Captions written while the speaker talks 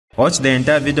Watch the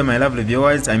entire video, my lovely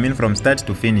viewers, I mean from start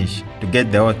to finish, to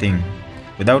get the whole thing.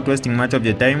 Without wasting much of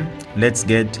your time, let's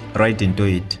get right into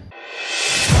it.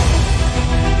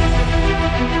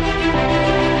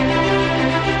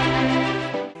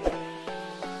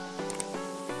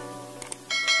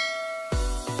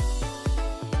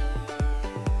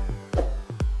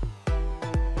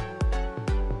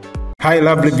 Hi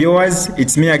lovely viewers,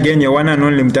 it's me again, your one and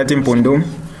only Mutati Mpundu.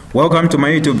 Welcome to my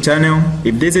YouTube channel.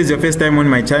 If this is your first time on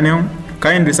my channel,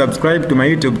 kindly subscribe to my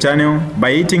YouTube channel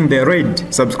by hitting the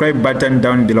red subscribe button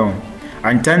down below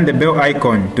and turn the bell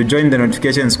icon to join the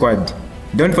notification squad.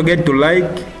 Don't forget to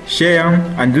like, share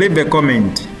and leave a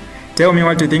comment. Tell me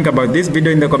what you think about this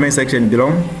video in the comment section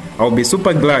below. I'll be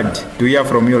super glad to hear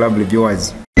from you lovely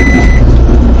viewers.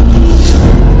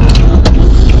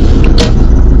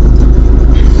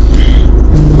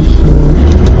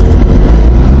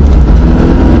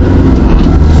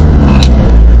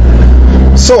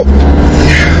 So,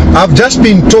 I've just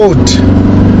been told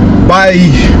by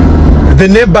the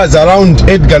neighbors around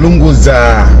Edgar Lungu's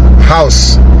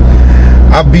house.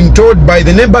 I've been told by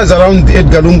the neighbors around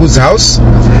Edgar Lungu's house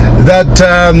that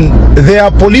there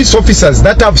are police officers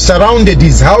that have surrounded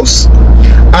his house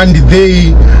and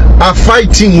they are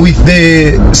fighting with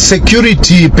the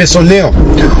security personnel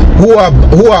who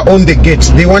are on the gate.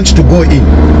 They want to go in.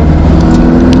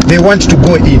 They want to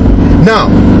go in. Now,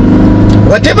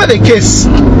 whatever the case,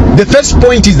 the first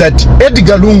point is that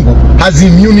Edgar Lungu has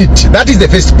immunity. That is the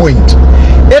first point.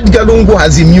 Edgar Lungu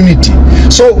has immunity.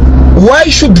 So why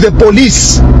should the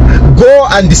police go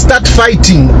and start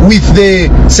fighting with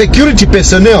the security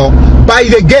personnel by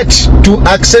the gate to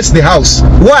access the house?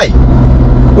 Why?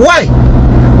 Why?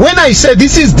 When I say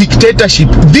this is dictatorship,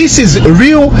 this is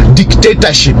real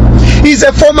dictatorship. He's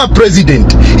a former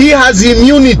president. He has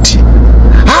immunity.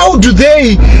 How do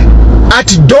they at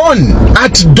dawn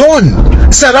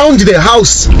surround the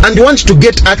house and want to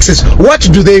get access? What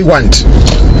do they want?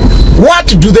 What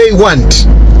do they want?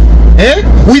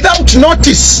 Without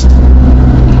notice.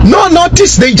 No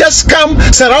notice, they just come,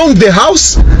 surround the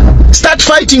house, start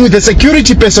fighting with the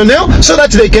security personnel so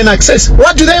that they can access.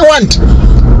 What do they want?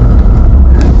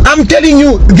 I'm telling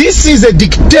you, this is a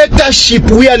dictatorship.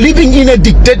 We are living in a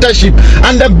dictatorship,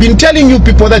 and I've been telling you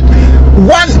people that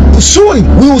soon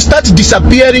we will start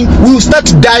disappearing, we will start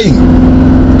dying.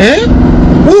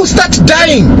 We will start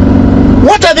dying.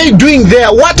 What are they doing there?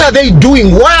 What are they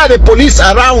doing? Why are the police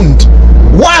around?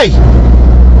 Why?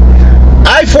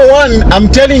 I for one, I'm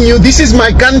telling you, this is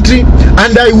my country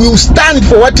and I will stand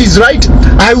for what is right.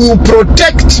 I will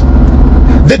protect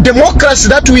the democracy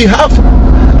that we have.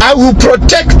 I will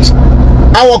protect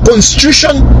our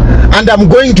constitution, and I'm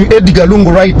going to Edgar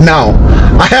Lungu right now.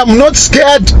 I am not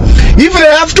scared. If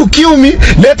they have to kill me,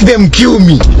 let them kill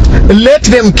me. Let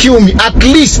them kill me. At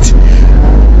least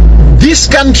this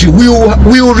country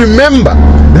will remember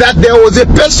that there was a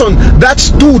person that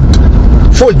stood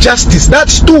for justice, that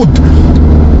stood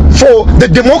for the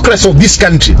democracy of this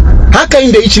country.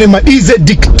 Hakainde Hichilema is a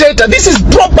dictator. This is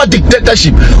proper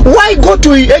dictatorship. Why go to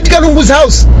Edgar Lungu's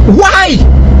house? Why?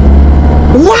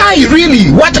 Why really?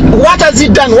 What has he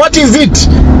done? What is it?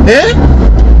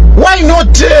 Why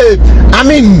not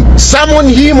summon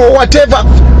him or whatever?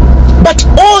 But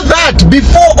all that,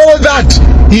 before all that,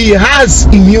 he has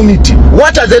immunity.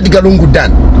 What has Edgar Lungu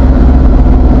done?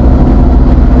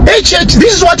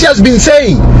 This is what he has been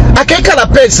saying. Akeka la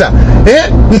pesa,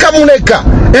 nkamuleka,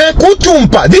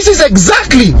 kutumpa. This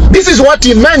is what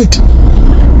he meant.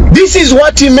 This is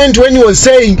what he meant when he was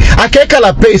saying akeka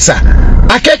la pesa.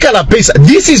 Akeka la pesa.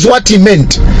 This is what he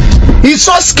meant. He's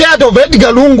so scared of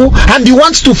Edgar Lungu and he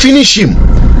wants to finish him.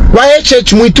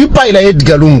 Muitupa ila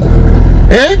Edgar Lungu.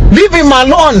 Leave him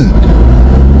alone.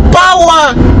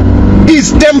 Power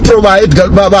is temporal.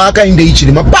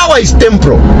 Power is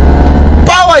temporal.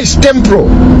 Power is temporal.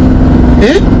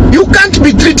 You can't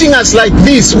be treating us like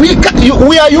this. We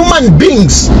are human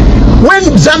beings. When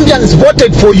Zambians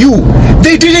voted for you,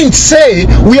 they didn't say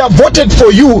we have voted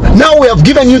for you, now we have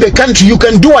given you the country, you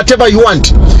can do whatever you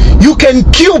want. You can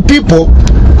kill people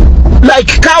like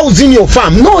cows in your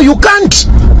farm. No, you can't.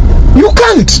 You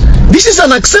can't. This is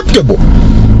unacceptable.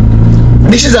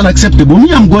 This is unacceptable.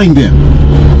 Me, I'm going there.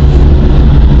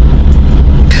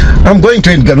 I'm going to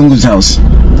Edgar Lungu's house.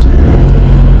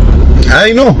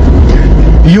 I know.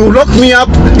 You lock me up.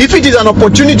 If it is an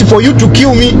opportunity for you to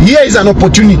kill me, here is an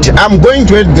opportunity. I'm going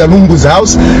to Edgar Lungu's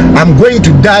house. I'm going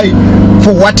to die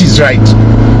for what is right.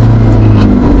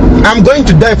 I'm going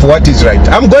to die for what is right.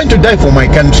 I'm going to die for my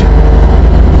country.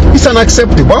 It's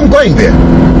unacceptable. I'm going there.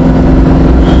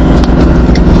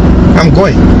 I'm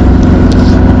going.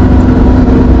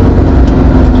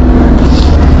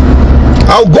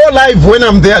 I'll go live when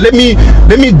I'm there. Let me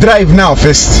drive now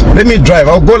first. Let me drive.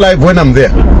 I'll go live when I'm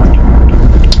there.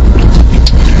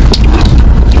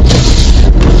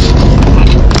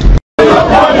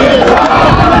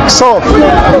 So,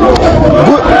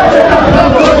 good,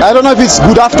 I don't know if it's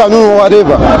good afternoon or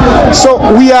whatever. So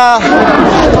we are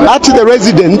at the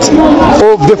residence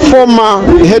of the former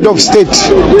head of state,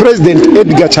 President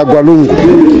Edgar Lungu.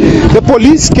 The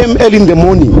police came early in the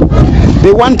morning.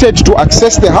 They wanted to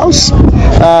access the house.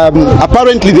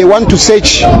 Apparently, they want to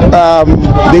search.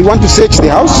 The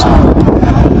house.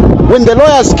 When the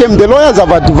lawyers came, the lawyers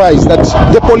have advised that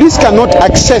the police cannot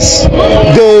access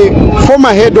the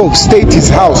former head of state's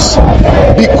house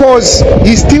because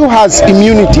he still has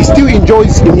immunity, he still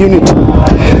enjoys immunity.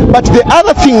 But the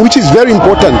other thing which is very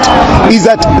important is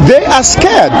that they are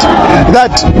scared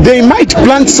that they might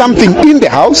plant something in the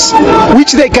house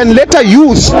which they can later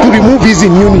use to remove his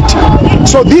immunity.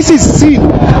 So this is seen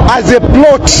as a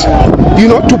plot, you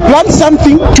know, to plant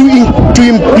something to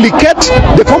implicate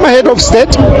the former head of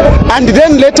state and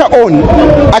then later on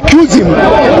accuse him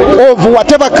of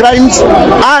whatever crimes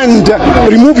and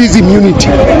remove his immunity.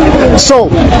 So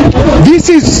this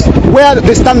is where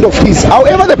the standoff is.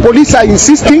 However, the police are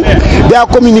insisting, they are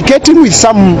communicating with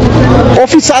some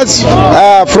officers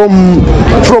from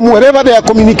wherever they are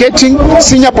communicating,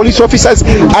 senior police officers,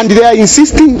 and they are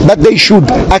insisting that they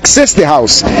should access the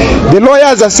house. The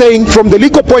lawyers are saying from the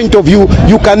legal point of view,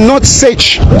 you cannot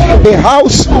search a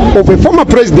house of a former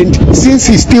president since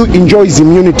he still enjoys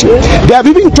immunity. They have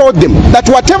even told them that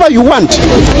whatever you want,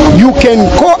 you can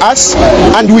call us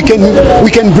and we can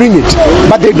bring it,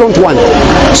 but they don't want.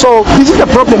 So this is the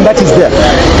problem that is there.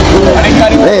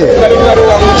 Hey.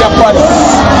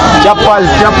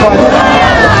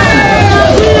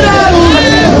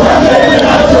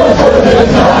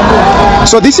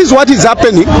 So this is what is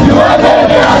happening.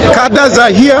 Cadres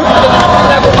are here.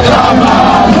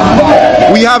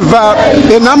 We have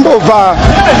a number of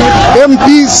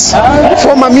MPs,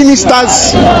 former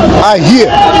ministers are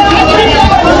here.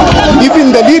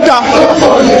 Even the leader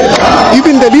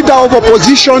of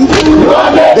opposition,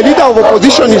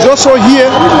 is also here,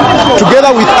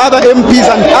 together with other MPs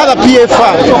and other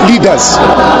PFR leaders.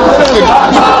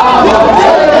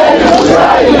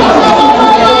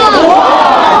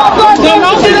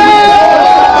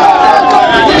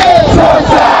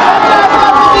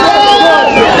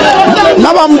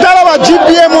 Nabamdala wa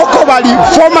GPM Okobali,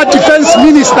 former defense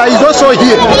minister, is also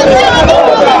here.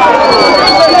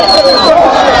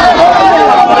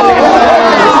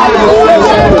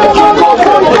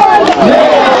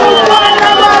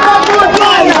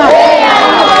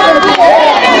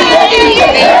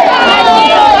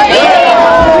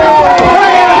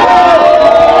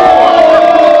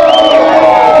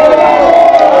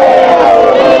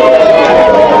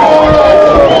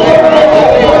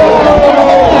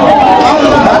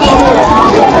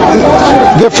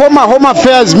 The former Home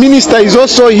Affairs Minister is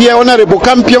also here. Honorable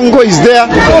Kampiongo is there.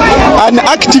 An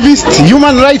activist,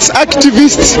 human rights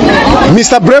activist,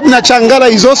 Mr. Brebna Changala,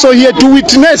 is also here to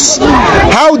witness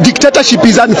how dictatorship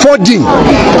is unfolding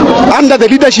under the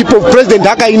leadership of President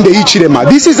Hakainde Hichilema.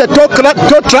 This is a tow truck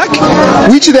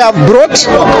which they have brought.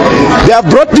 They have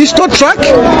brought this tow truck.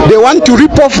 They want to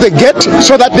rip off the gate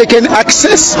so that they can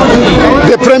access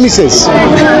the premises.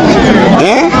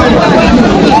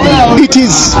 It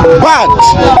is bad.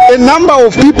 A number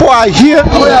of people are here.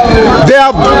 They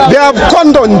have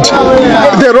condoned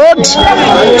the road,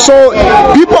 so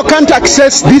people can't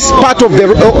access this part of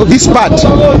this part.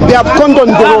 They have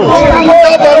condoned the road.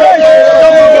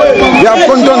 They have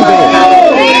condoned the road.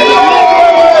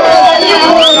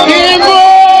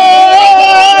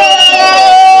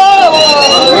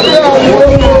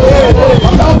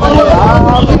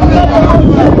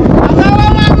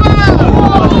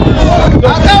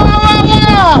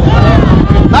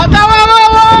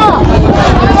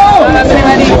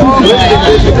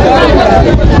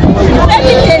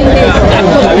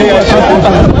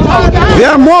 There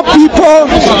are more people,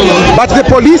 but the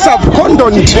police have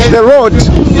condoned the road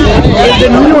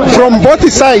from both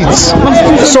sides.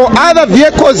 So other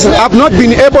vehicles have not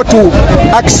been able to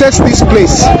access this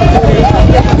place.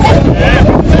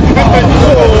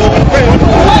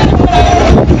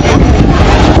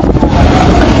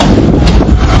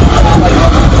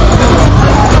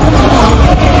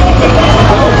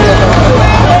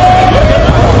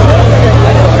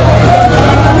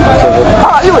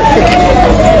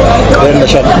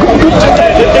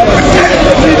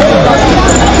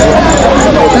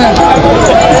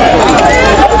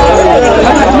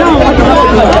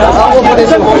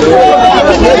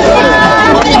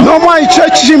 No more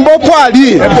church Jimbopo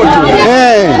Ali.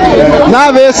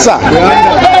 Navesa.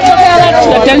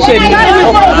 mention.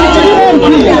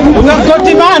 We've got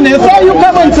the money, so you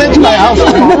come and search my house.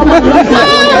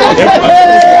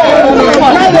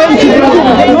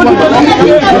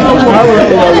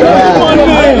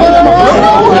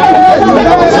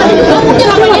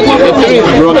 It's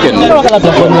broken.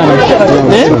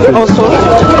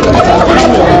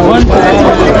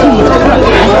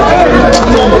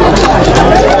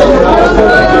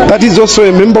 That is also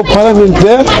a member of parliament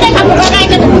there.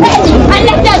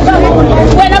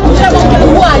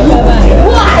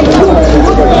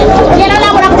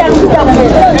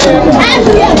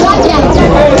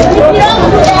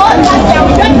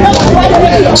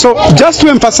 So just to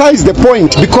emphasize the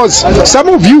point, because some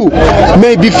of you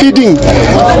may be feeding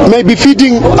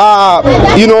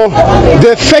you know,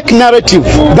 the fake narrative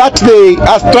that they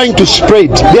are trying to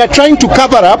spread. They are trying to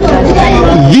cover up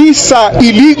this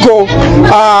illegal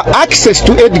access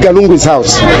to Edgar Lungu's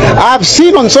house. I've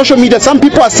seen on social media some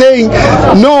people are saying,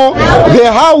 no,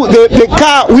 the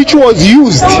car which was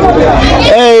used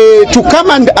to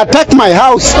come and attack my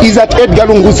house is at Edgar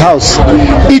Lungu's house.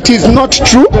 It is not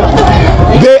true.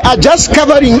 They are just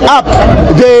covering up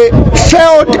the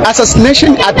failed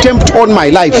assassination attempt on my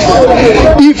life.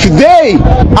 If they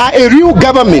are a real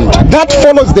government that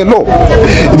follows the law,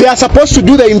 they are supposed to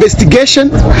do the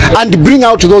investigation and bring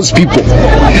out those people.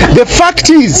 The fact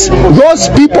is, those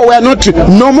people were not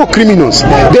normal criminals.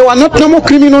 They were not normal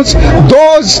criminals.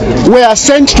 Those were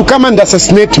sent to come and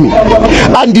assassinate me.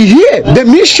 And here, the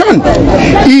mission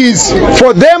is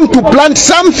for them to plant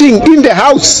something in the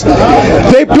house.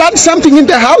 They plant something in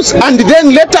the house and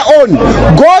then later on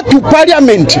go to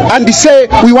parliament and say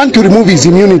we want to remove his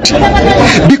immunity.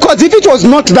 Because if it was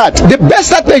not that, the best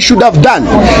that they should have done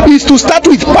is to start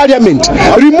with parliament,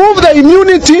 remove the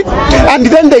immunity, and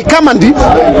then they come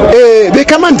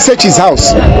and search his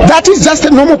house. That is just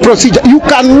a normal procedure. You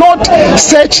cannot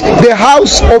search the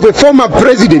house of a former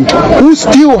president who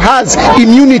still has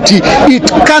immunity. It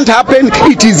can't happen.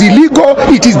 It is illegal.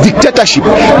 It is dictatorship.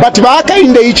 But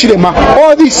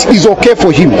all this is okay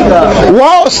for him.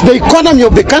 Whilst the economy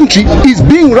of the country is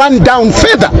being run down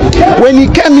further. When he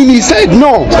came in, he said,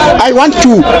 no, I want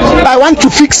to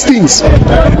fix things.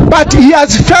 But he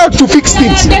has failed to fix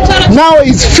things. Now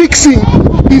he's fixing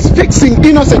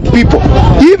innocent people.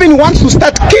 He even wants to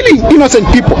start killing innocent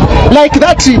people. Like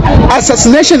that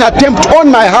assassination attempt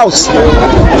on my house.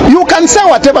 You can say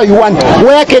whatever you want.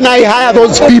 Where can I hire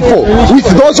those people with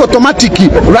those automatic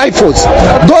rifles?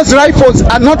 Those rifles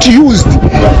are not used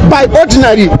by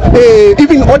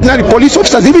even ordinary police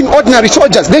officers, even ordinary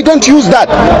soldiers. They don't use that.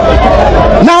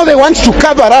 Now they want to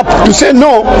cover up to say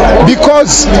no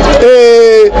because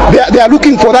they are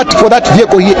looking for that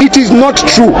vehicle here. It is not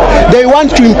true. They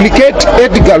want to implicate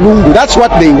Edgar Lungu. That's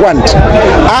what they want.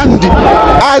 And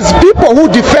as people who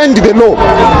defend the law,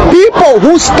 people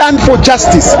who stand for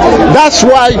justice, that's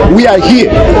why we are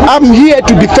here. I'm here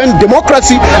to defend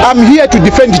democracy. I'm here to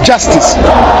defend justice.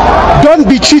 Don't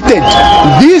be cheated.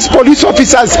 These police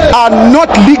officers are not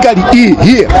legally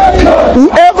here.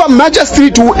 Whoever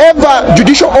magistrate, whoever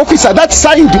judicial officer that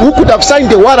signed, who could have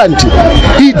signed the warrant,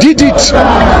 he did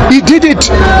it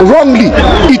wrongly.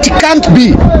 It can't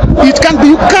be. It can't be.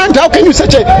 You can't. How can you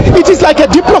such a? It is like a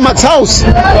diplomat's house.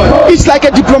 It's like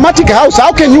a diplomatic house.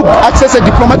 How can you access a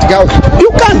diplomatic house?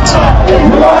 You can't.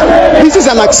 This is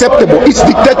unacceptable. It's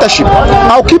dictatorship.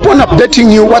 I'll keep on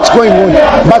updating you what's going on.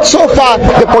 But so far,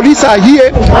 the police are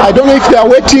here. I don't know if they are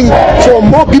waiting for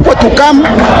more people to come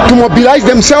to mobilize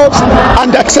themselves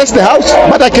and access the house.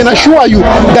 But I can assure you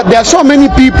that there are so many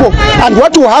people, and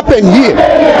what will happen here,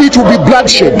 it will be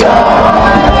bloodshed.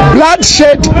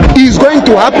 Bloodshed is going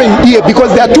to happen here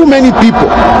because there are too many people.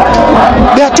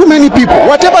 There are too many people.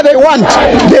 Whatever they want,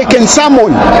 they can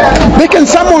summon. They can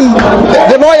summon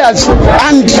the lawyers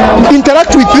and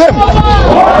interact with them.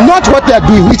 Not what they are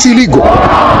doing. It's illegal.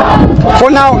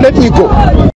 For now, let me go.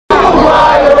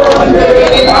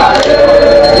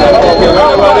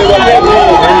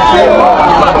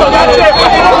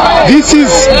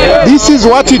 This is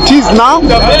what it is now.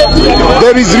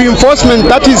 There is reinforcement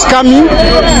that is coming.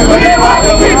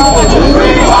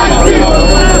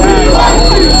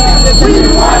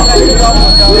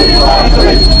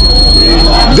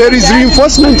 There is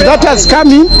reinforcement that has come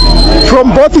in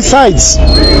from both sides.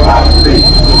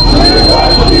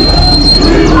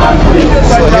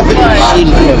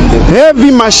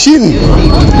 Heavy machine.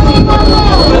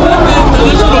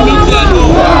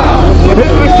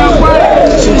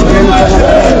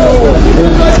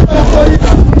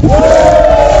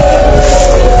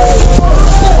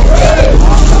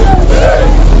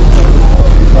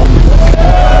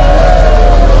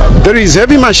 There is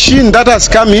heavy machine that has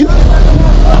come in.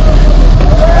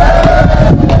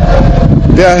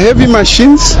 There are heavy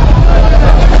machines.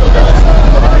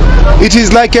 It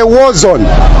is like a war zone.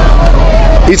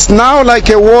 It's now like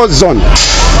a war zone.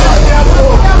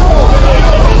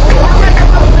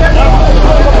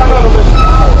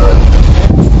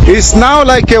 It's now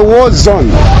like a war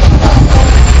zone.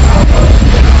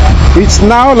 It's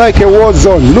now like a war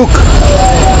zone. Look.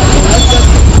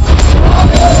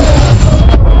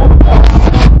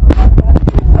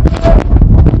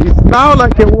 It's now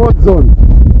like a war zone.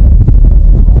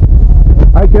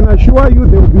 I can assure you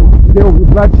there will be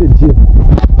bloodshed here.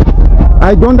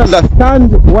 I don't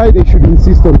understand why they should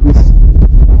insist on this.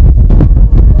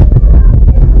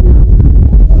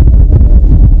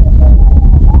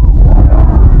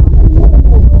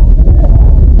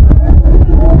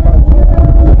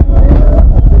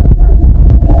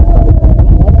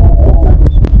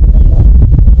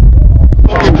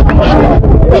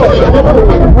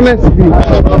 Honestly,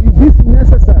 is this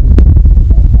necessary?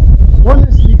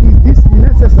 Honestly, is this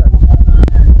necessary?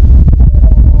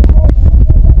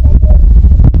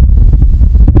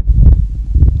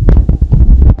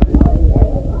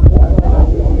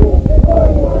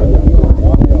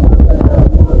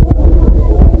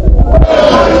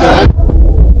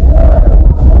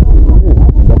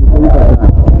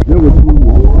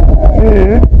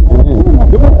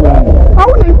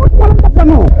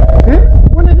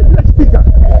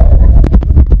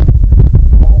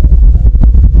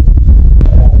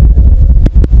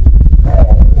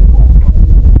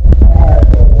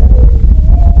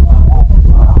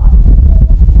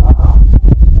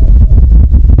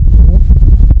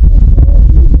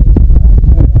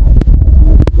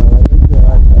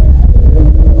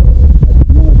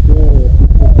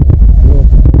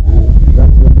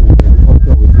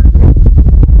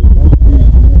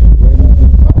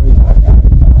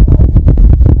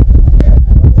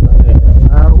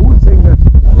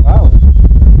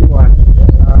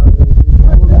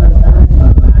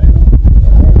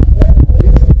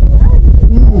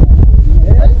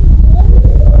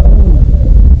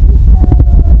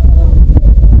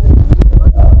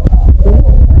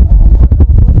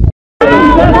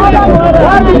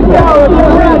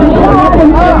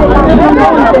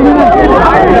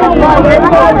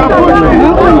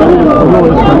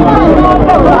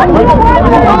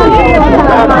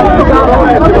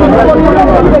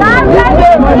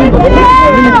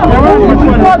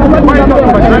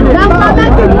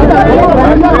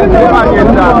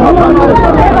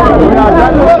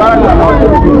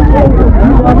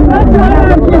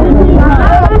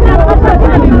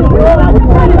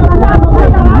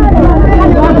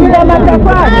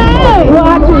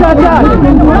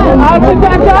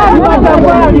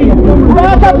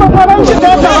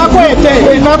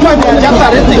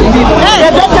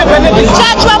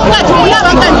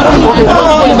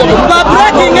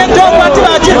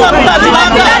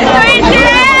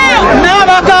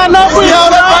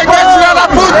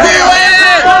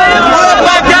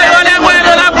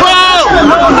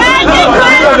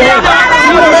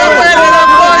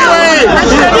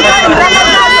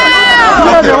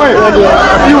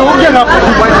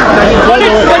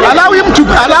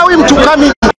 Allow him to come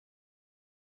in.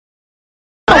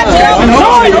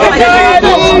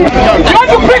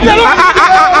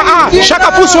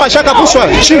 Shaka puswa.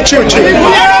 Chill.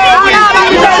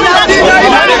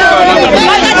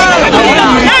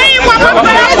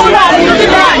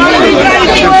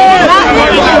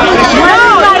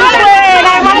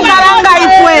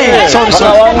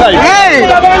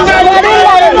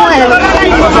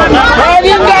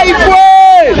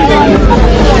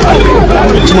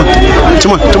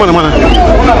 Tuma mwana.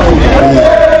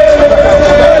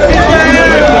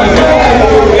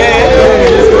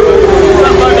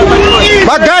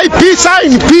 Bagay, peace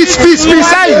sign, peace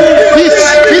sign,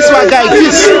 peace bagay,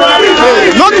 peace.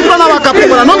 Not to run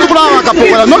wakapokola.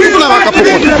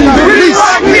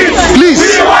 Please.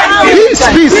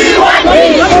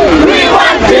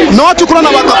 Not to run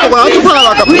wakapokola.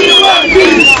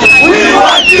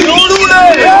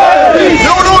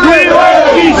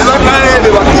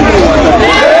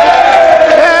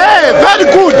 Very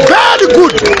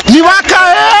good. Niwaka.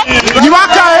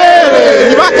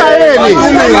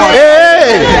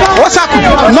 What's up?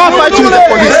 No fighting with the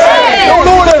police.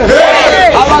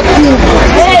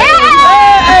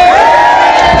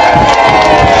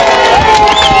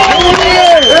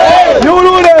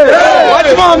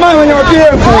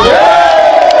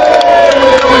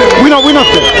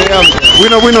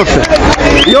 We not fair.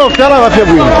 Yo, fera va faire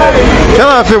bruit.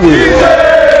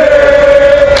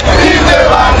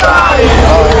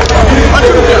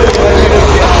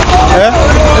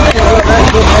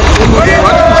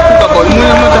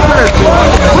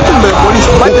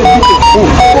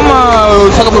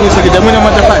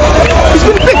 It's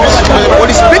been picked. Well,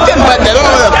 it's bitten, but I don't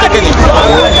know whether they've taken it.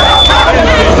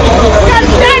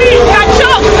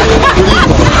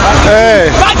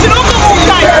 Hey.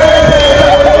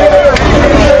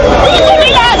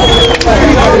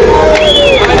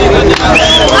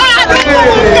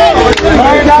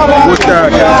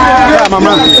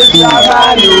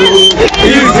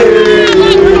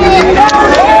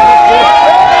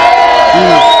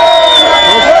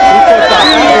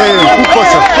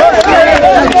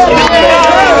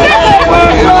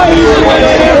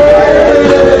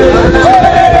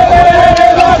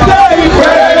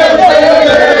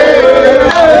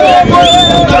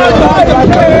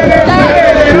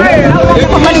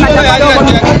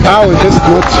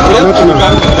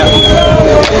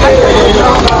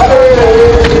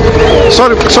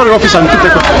 Sorry, officer, I'm keep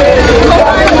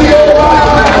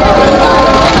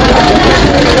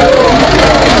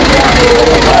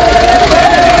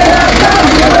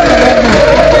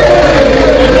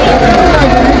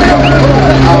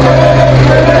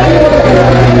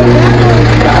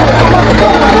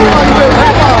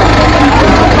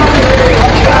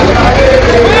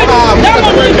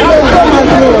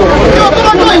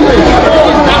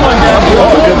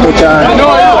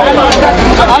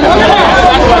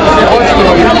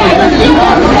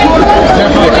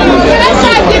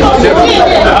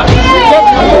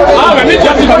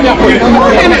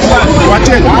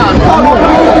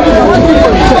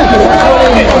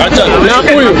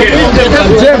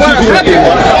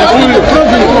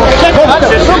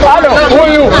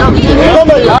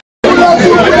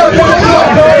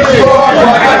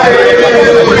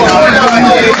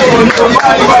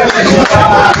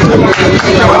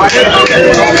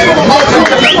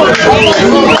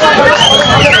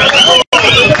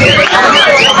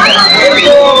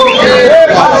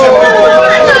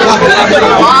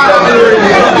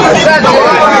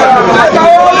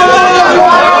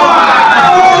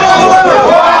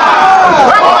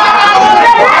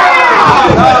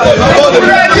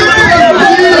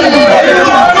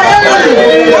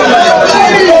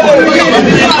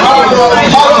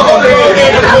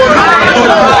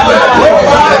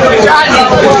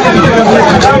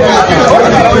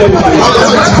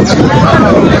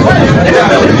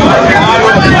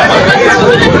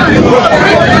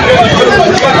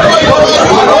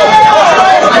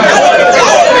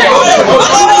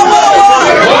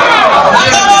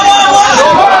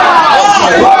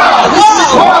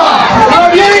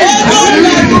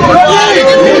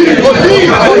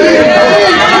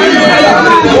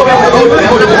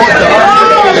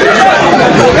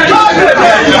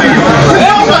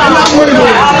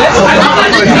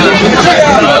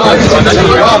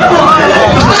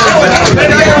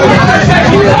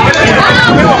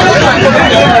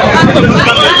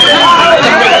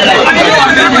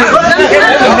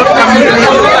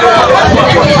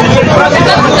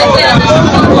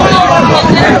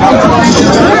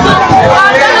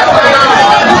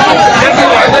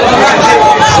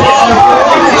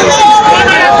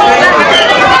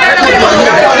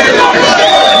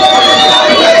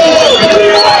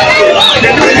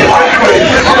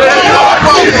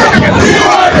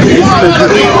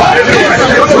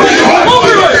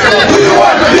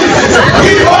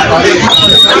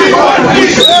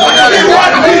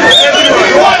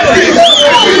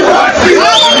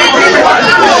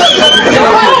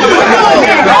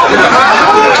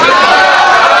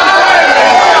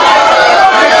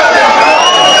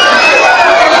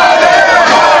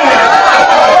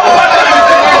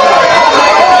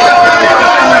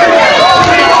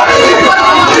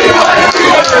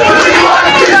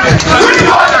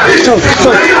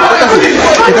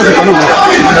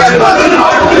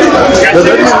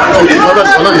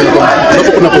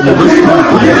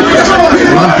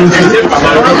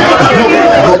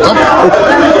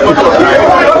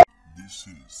This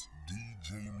is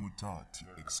DJ Mutati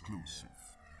exclusive.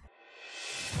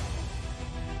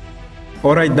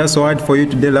 Alright, that's all for you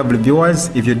today, lovely viewers.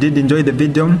 If you did enjoy the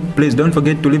video, please don't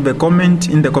forget to leave a comment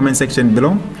in the comment section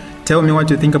below. Tell me what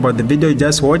you think about the video you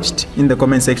just watched in the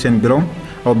comment section below.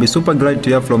 I'll be super glad to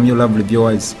hear from you, lovely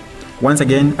viewers. Once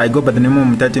again, I go by the name of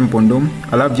Mutati Mpundu.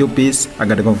 I love you, peace, I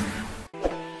gotta go.